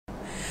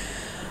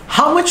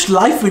How much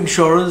life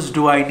insurance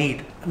do I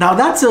need? Now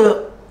that's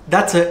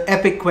an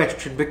epic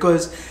question,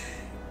 because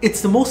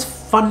it's the most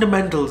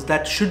fundamentals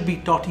that should be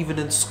taught even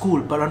in school,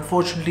 but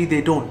unfortunately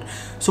they don't.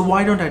 So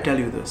why don't I tell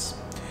you this?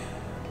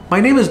 My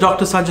name is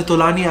Dr. Sanjay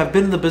Tolani. I've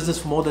been in the business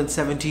for more than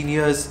 17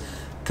 years,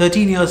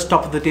 13 years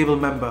top of the table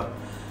member.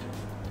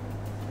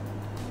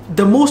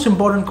 The most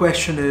important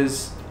question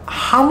is,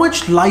 how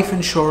much life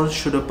insurance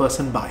should a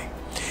person buy?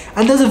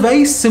 And there's a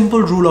very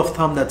simple rule of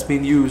thumb that's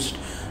been used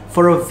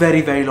for a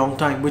very, very long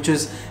time, which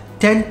is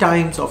 10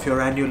 times of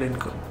your annual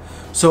income.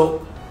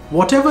 So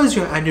whatever is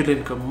your annual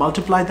income,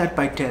 multiply that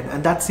by 10,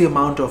 and that's the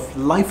amount of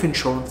life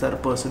insurance that a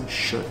person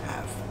should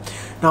have.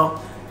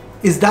 Now,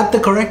 is that the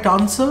correct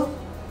answer?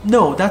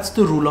 No, that's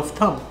the rule of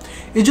thumb.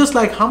 It's just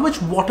like, how much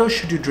water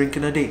should you drink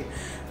in a day?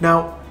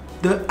 Now,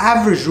 the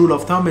average rule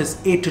of thumb is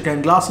 8 to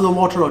 10 glasses of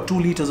water or 2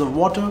 liters of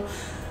water,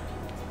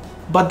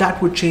 but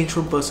that would change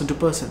from person to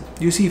person.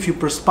 You see, if you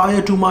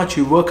perspire too much,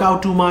 you work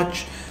out too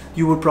much,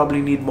 you would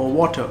probably need more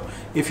water.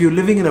 If you're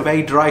living in a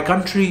very dry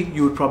country,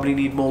 you would probably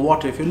need more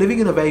water. If you're living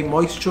in a very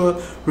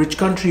moisture-rich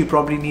country, you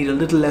probably need a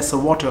little lesser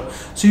water.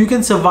 So you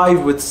can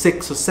survive with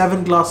 6 or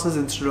 7 glasses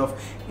instead of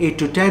 8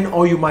 to 10,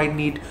 or you might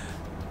need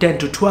 10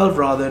 to 12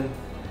 rather than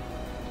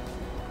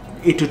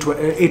 8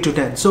 to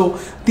 10. So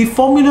the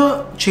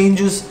formula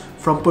changes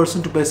from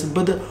person to person,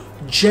 but the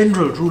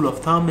general rule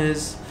of thumb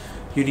is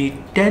you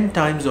need 10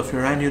 times of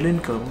your annual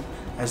income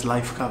as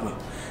life cover.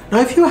 Now,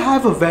 if you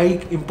have a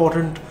very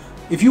important,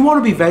 if you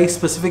want to be very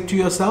specific to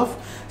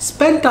yourself,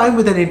 spend time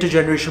with an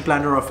intergenerational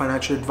planner or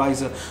financial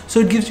advisor,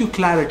 so it gives you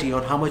clarity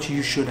on how much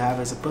you should have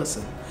as a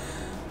person.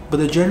 But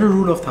the general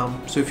rule of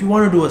thumb, so if you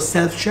want to do a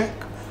self-check,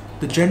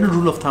 the general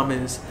rule of thumb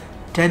is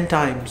 10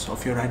 times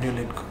of your annual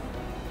income.